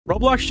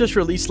Roblox just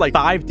released like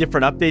 5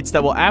 different updates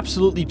that will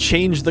absolutely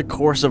change the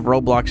course of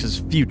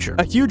Roblox's future.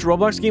 A huge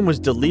Roblox game was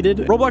deleted,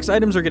 Roblox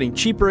items are getting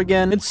cheaper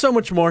again, and so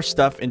much more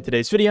stuff in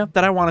today's video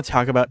that I want to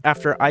talk about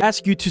after I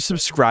ask you to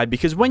subscribe,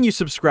 because when you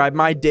subscribe,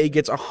 my day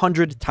gets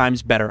 100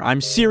 times better.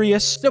 I'm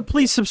serious, so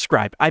please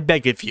subscribe. I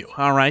beg of you,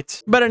 all right?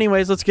 But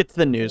anyways, let's get to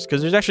the news,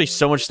 because there's actually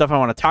so much stuff I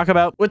want to talk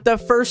about, with the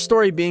first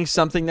story being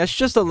something that's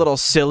just a little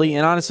silly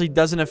and honestly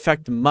doesn't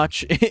affect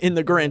much in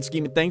the grand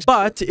scheme of things.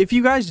 But if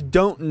you guys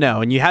don't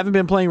know, and you haven't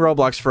been playing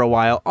Roblox for a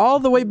while, all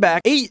the way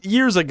back 8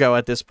 years ago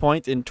at this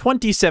point, in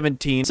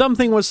 2017,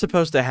 something was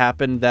supposed to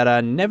happen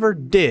that never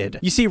did.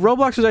 You see,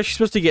 Roblox was actually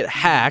supposed to get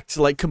hacked,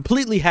 like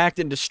completely hacked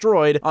and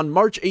destroyed on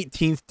March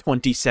 18th,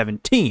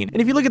 2017.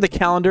 And if you look at the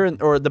calendar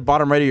or the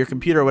bottom right of your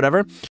computer or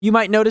whatever, you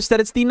might notice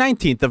that it's the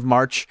 19th of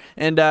March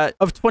and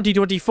of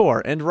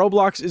 2024, and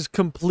Roblox is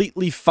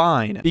completely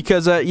fine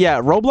because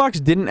yeah,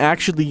 Roblox didn't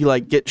actually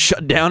like get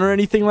shut down or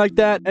anything like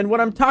that. And what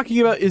I'm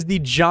talking about is the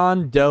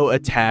John Doe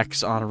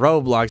attacks on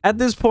Roblox. At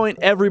this point,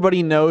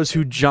 everybody knows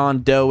who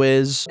John Doe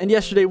is, and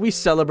yesterday we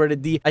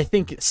celebrated the, I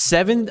think,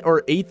 7th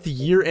or 8th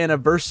year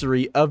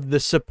anniversary of the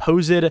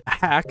supposed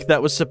hack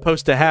that was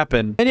supposed to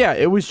happen. And yeah,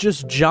 it was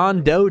just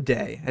John Doe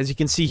Day. As you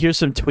can see, here's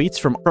some tweets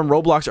from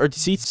Roblox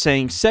RTC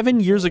saying 7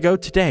 years ago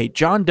today,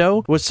 John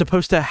Doe was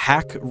supposed to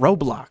hack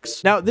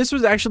Roblox. Now, this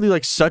was actually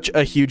like such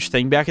a huge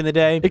thing back in the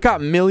day. It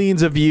got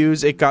millions of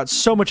views, it got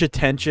so much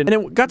attention,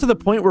 and it got to the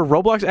point where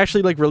Roblox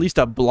actually like released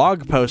a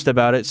blog post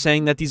about it,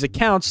 saying that these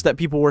accounts that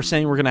people were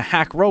saying were gonna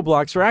hack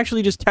Roblox were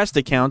actually just test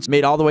accounts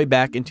made all the way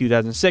back in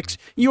 2006.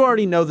 You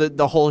already know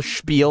the whole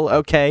spiel,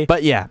 okay?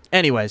 But yeah,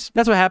 anyways,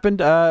 that's what happened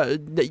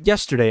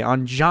yesterday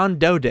on John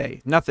Doe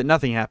Day.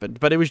 Nothing happened,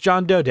 but it was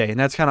John Doe Day, and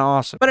that's kind of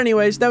awesome. But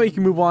anyways, now we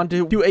can move on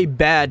to a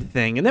bad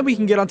thing, and then we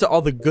can get onto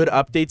all the good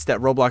updates that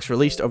Roblox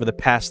released over the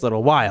past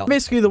little while.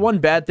 Basically, the one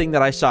bad thing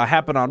that I saw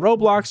happen on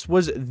Roblox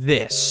was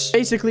this.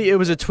 Basically, it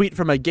was a tweet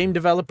from a game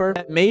developer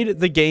that made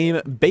the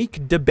game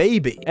Bake the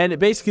Baby, and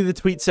basically the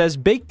tweet says,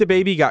 Bake the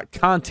Baby got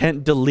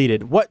content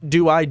deleted. What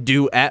do I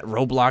do at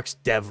Roblox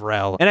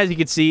DevRel? And as you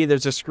can see,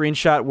 there's a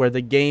screenshot where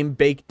the game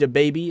Bake the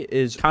Baby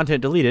is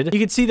content deleted. You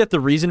can see that the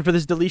reason for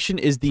this deletion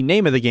is the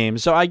name of the game,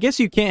 so I guess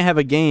you can't have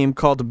a game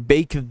called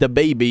Bake the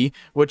Baby,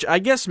 which I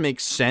guess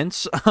makes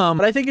sense,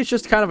 but I think it's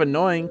just kind of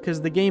annoying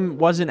because the game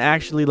wasn't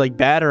actually like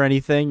bad or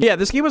anything. Yeah,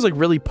 this game was like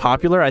really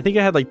popular. I think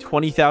it had like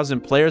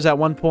 20,000 players at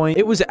one point.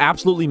 It was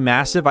absolutely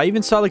massive. I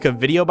even saw like a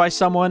video by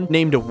someone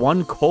named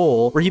One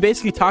Cole where he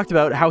basically talked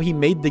about how he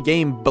made the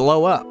game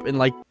blow up and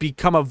like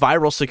become a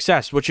viral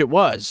success, which it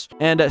was.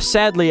 And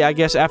sadly, I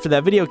guess after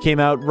that video came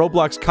out,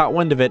 Roblox caught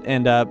wind of it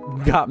and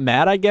got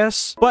mad, I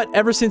guess. But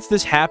ever since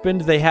this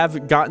happened, they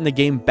have gotten the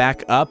game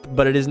back up,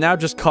 but it is now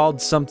just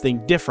called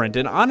something different.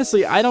 And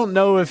honestly, I don't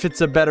know if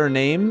it's a better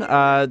name.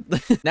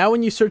 Now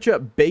when you search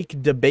up Bake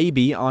the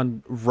Baby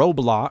on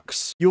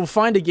Roblox, you'll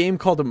find a game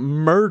called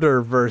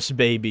Murderverse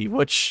Baby,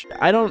 which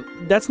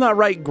that's not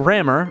right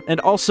grammar. And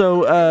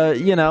also,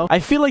 you know, I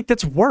feel like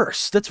that's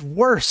worse. That's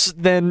worse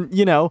than,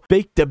 you know,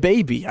 Bake the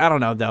Baby. I don't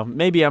know though.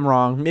 Maybe I'm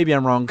wrong. Maybe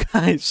I'm wrong,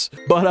 guys.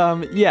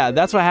 But yeah,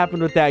 that's what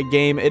happened with that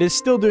game. It is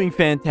still doing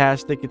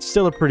fantastic. It's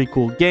still a pretty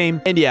cool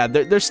game. And yeah,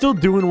 they're still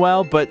doing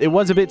well, but it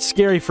was a bit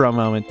scary for a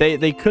moment.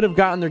 They could have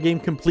gotten their game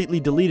completely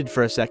deleted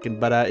for a second,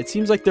 but it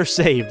seems like they're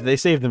saved. They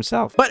saved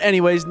themselves. But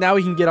anyways, now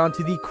we can get on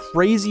to the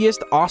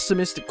craziest,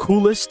 awesomest,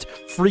 coolest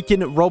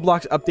freaking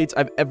Roblox updates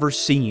I've ever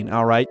seen,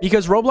 all right?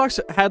 Because Roblox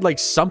had like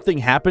something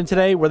happen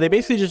today where they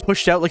basically just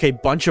pushed out like a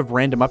bunch of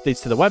random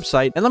updates to the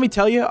website. And let me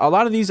tell you, a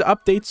lot of these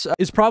updates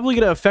is probably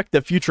going to affect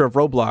the future of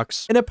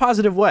Roblox in a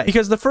positive way.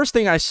 Because the first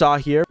thing I saw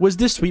here was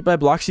this tweet by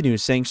Bloxy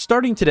News saying,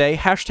 starting today,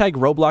 hashtag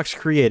Roblox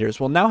creators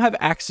will now have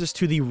access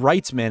to the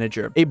Rights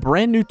Manager, a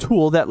brand new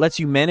tool that lets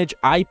you manage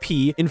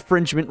IP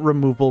infringement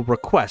removal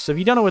requests. So if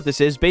you don't know what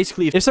this is,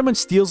 basically if someone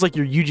steals like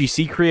your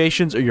UGC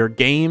creations or your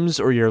games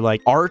or your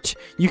like art,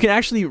 you can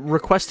actually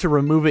request to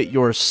remove it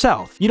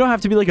yourself. You don't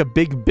have to be like a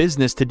big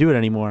business to do it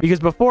anymore, because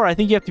before I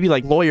think you have to be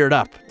like lawyered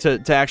up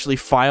to actually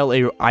file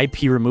a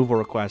IP removal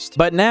request.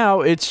 But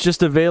now it's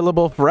just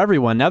available for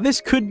everyone. Now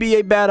this could be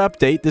a bad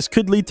update. This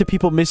could lead to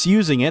people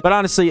misusing it, but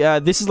honestly,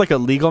 this is like a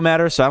legal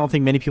matter, so I don't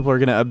think many people are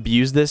going to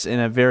abuse this in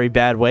a very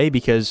bad way,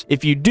 because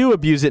if you do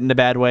abuse it in a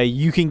bad way,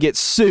 you can get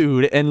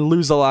sued and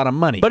lose a lot of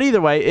money. But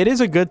either way, it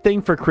is a good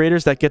thing for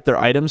creators that get their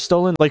items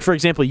stolen, like for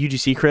example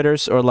UGC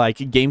creators or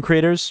like game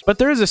creators. But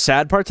there is a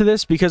sad part to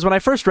this, because when I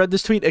first read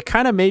this tweet, it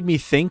kind of made me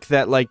think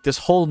that like this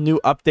whole new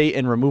update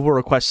and removal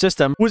request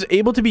system was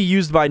able to be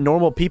used by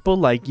normal people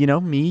like, you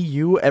know, me,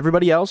 you,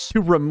 everybody else,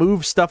 to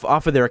remove stuff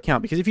off of their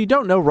account. Because if you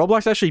don't know,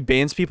 Roblox actually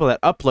bans people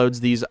that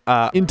uploads these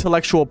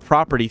intellectual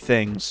property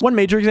things. One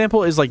major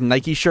example is like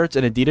Nike shirts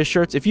and Adidas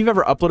shirts. If you've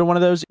ever uploaded one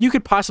of those, you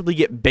could possibly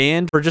get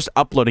banned for just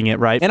uploading it,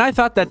 right? And I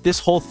thought that this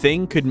whole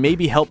thing could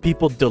maybe help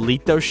people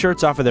delete those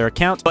shirts off of their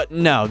account, but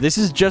no, this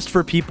is just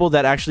for people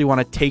that actually want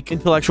to take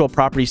intellectual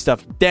property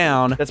stuff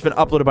down that's been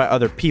uploaded by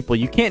other people.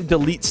 You can't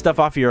delete stuff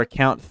off of your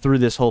account through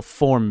this whole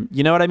form,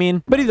 you know what I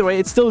mean? But either way,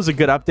 it still is a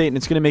good update, and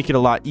it's going to make it a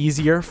lot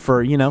easier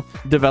for, you know,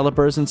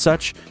 developers and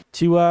such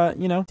to,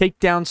 you know, take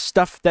down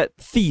stuff that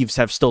thieves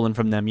have stolen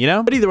from them, you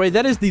know? But either way,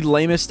 that is the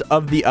lamest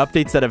of the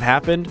updates that have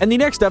happened. And the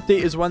next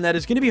update is one that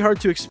is going to be hard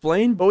to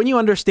explain, but when you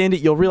understand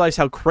it, you'll realize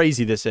how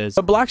crazy this is.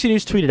 But Bloxy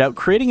News tweeted out,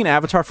 creating an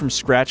avatar from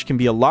scratch can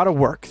be a lot of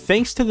work.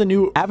 Thanks to the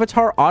new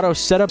avatar auto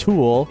setup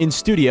tool in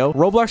Studio,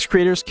 Roblox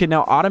creators can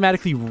now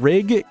automatically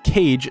rig,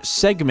 cage,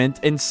 segment,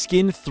 and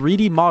skin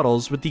 3D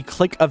models with the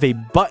click of a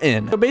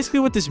button. So basically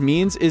what this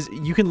means is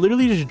you can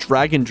literally just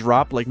drag and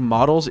drop like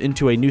models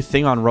into a new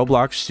thing on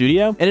Roblox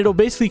Studio, and it'll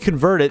basically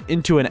convert it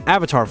into an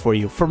avatar for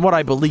you, from what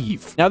I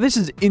believe. Now, this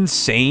is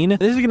insane.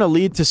 This is going to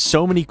lead to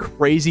so many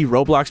crazy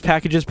Roblox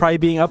packages probably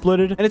being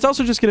uploaded, and it's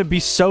also just going to be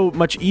so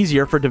much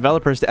easier for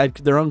developers to add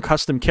their own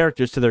custom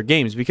characters to their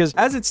games, because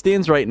as it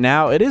stands right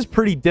now, it is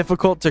pretty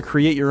difficult to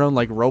create your own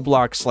like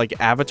Roblox like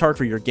avatar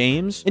for your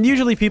games, and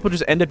usually people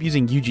just end up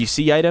using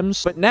UGC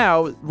items, but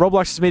now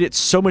Roblox has made it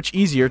so much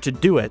easier to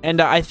do it,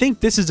 and I think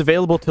this is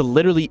available to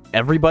literally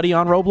everybody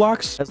on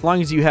Roblox as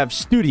long as you have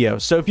Studio.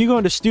 So if you go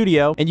into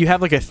Studio and you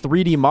have like a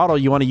 3D model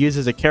you want to use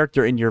as a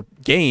character in your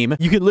game,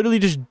 you can literally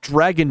just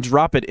drag and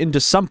drop it into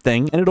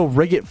something and it'll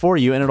rig it for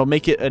you and it'll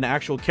make it an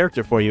actual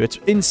character for you. It's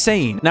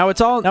insane. Now it's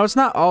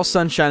not all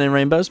sunshine and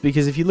rainbows,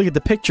 because if you look at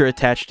the picture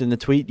attached in the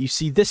tweet, you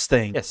see this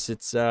thing. Yes,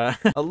 it's a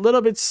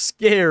little bit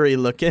scary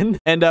looking,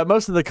 and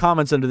most of the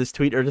comments under this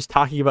tweet are just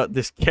talking about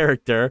this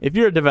character. If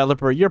you're a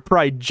developer, you're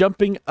probably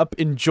jumping up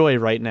in joy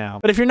right now.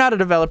 But if you're not a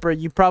developer,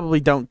 you probably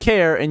don't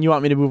care and you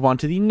want me to move on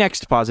to the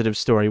next positive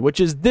story, which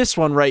is this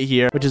one right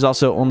here, which is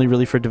also only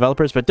really for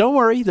developers. But don't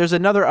worry, there's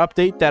another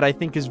update that I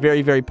think is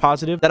very, very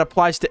positive that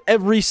applies to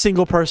every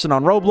single person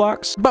on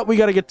Roblox. But we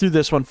got to get through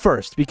this one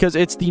first, because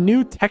it's the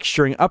new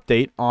texturing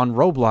update on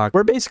Roblox,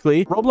 where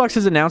basically Roblox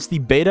has announced the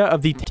beta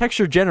of the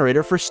texture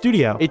generator for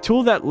Studio, a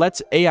tool that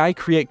lets AI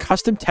create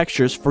custom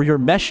textures for your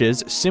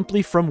meshes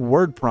simply from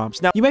word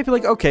prompts. Now, you might be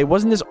like, okay,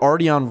 wasn't this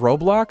already on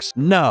Roblox?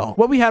 No.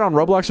 What we had on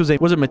Roblox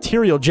was a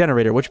material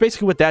generator, which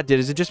basically what that did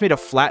is it just made a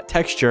flat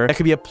texture that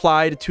could be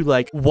applied to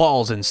like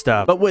walls and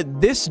stuff. But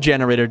what this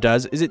generator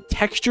does is it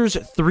textures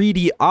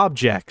 3D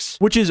objects,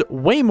 which is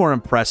way more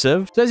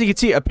impressive. So as you can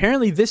see,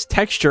 apparently this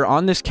texture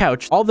on this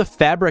couch, all the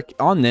fabric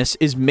on this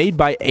is made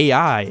by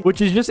AI,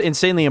 which is just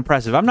insanely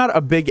impressive. I'm not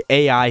a big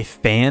AI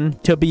fan,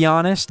 to be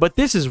honest, but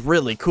this is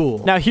really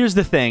cool. Now, here's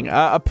the thing.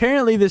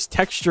 Apparently this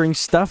texturing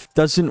stuff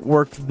doesn't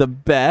work the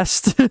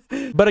best,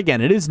 but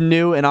again, it is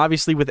new, and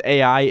obviously with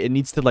AI, it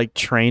needs to like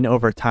train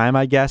over time,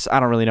 I guess. I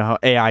don't really know how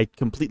AI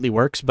completely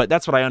works, but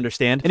that's what I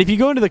understand. And if you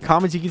go into the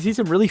comments, you can see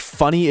some really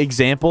funny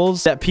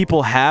examples that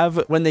people have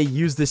when they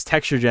use this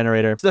texture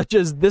generator, such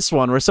as this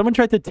one where someone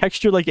tried to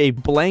texture like a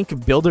blank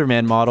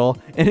Builderman model,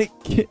 and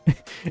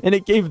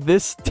it gave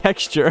this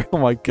texture. Oh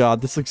my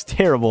god, this looks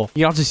terrible.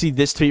 You can also see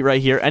this tweet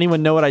right here.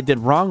 Anyone know what I did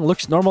wrong?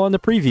 Looks normal in the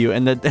preview,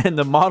 and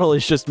the model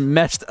is just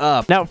messed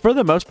up. Now, for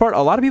the most part,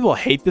 a lot of people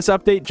hate this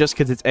update just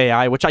because it's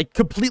AI, which I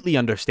completely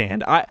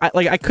understand.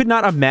 I could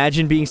not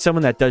imagine being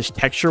someone that does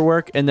texture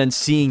work and then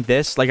seeing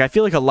this. Like, I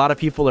feel like a lot of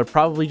people are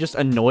probably just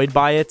annoyed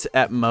by it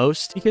at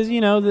most, because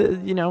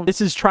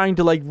this is trying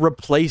to like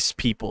replace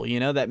people,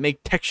 that make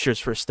textures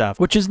for stuff,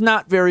 which is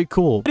not very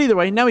cool. But either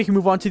way, now we can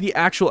move on to the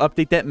actual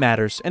update that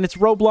matters, and it's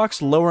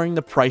Roblox lowering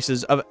the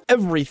prices of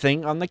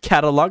everything on the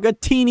catalog a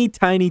teeny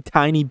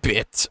tiny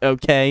bit.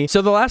 Okay,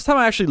 so the last time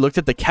I actually looked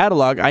at the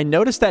catalog, I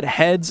noticed that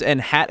heads and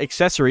hat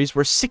accessories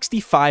were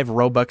 65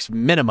 Robux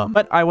minimum,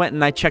 but I went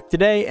and I checked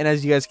today, and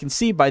as you guys can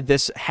see by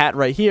this hat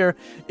right here,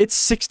 it's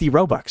 60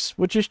 Robux,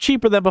 which is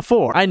cheaper than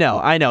before. I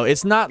know,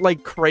 it's not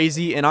like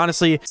crazy, and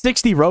honestly,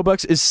 60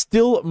 Robux is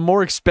still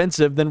more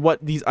expensive than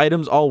what these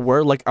items all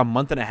were like a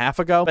month and a half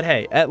ago. But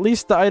hey, at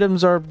least the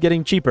items are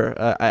getting cheaper.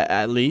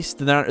 At least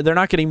they're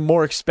not getting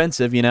more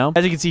expensive,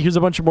 As you can see, here's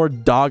a bunch of more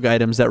dog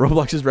items that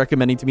Roblox is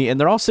recommending to me, and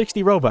they're all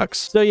 60 Robux.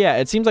 So yeah,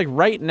 it seems like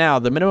right now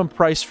the minimum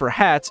price for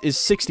hats is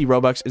 60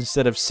 Robux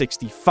instead of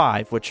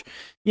 65, which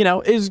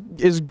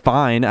is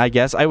fine, I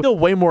guess. I feel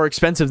way more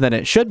expensive than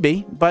it should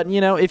be, but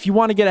if you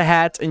want to get a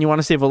hat and you want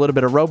to save a little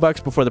bit of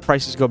Robux before the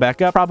prices go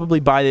back up,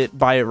 probably buy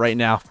it right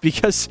now,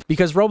 because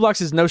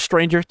Roblox is no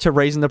stranger to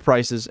raising the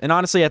prices. And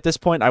honestly, at this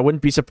point, I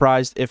wouldn't be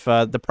surprised if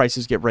the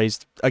prices get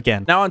raised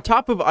again. Now, on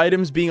top of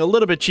items being a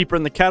little bit cheaper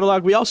in the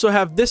catalog, we also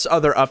have this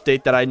other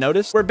update that I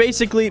noticed, where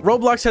basically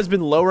Roblox has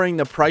been lowering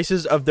the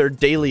prices of their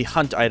daily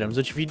hunt items,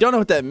 which if you don't know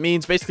what that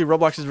means, basically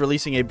Roblox is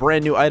releasing a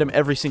brand new item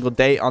every single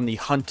day on the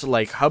hunt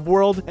like hub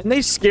world. And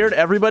they scared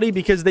everybody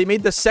because they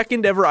made the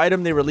second ever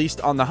item they released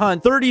on the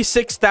hunt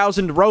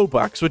 36,000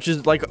 Robux, which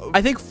is like,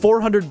 I think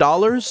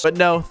 $400. But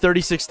no,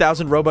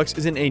 36,000 Robux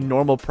isn't a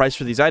normal price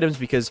for these items,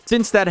 because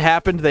since that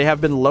happened, they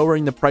have been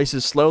lowering the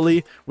prices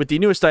slowly, with the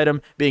newest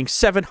item being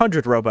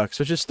 700 Robux,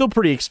 which is still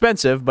pretty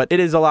expensive, but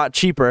it is a lot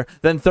cheaper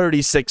than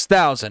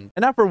 36,000.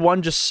 And now for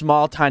one just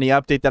small tiny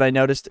update that I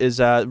noticed is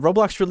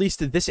Roblox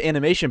released this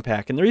animation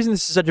pack. And the reason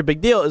this is such a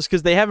big deal is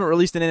because they haven't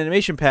released an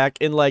animation pack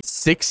in like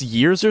 6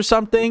 years or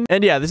something.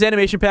 And yeah, this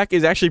animation pack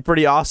is actually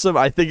pretty awesome.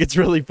 I think it's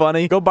really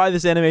funny. Go buy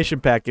this animation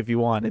pack if you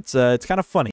want. It's kind of funny.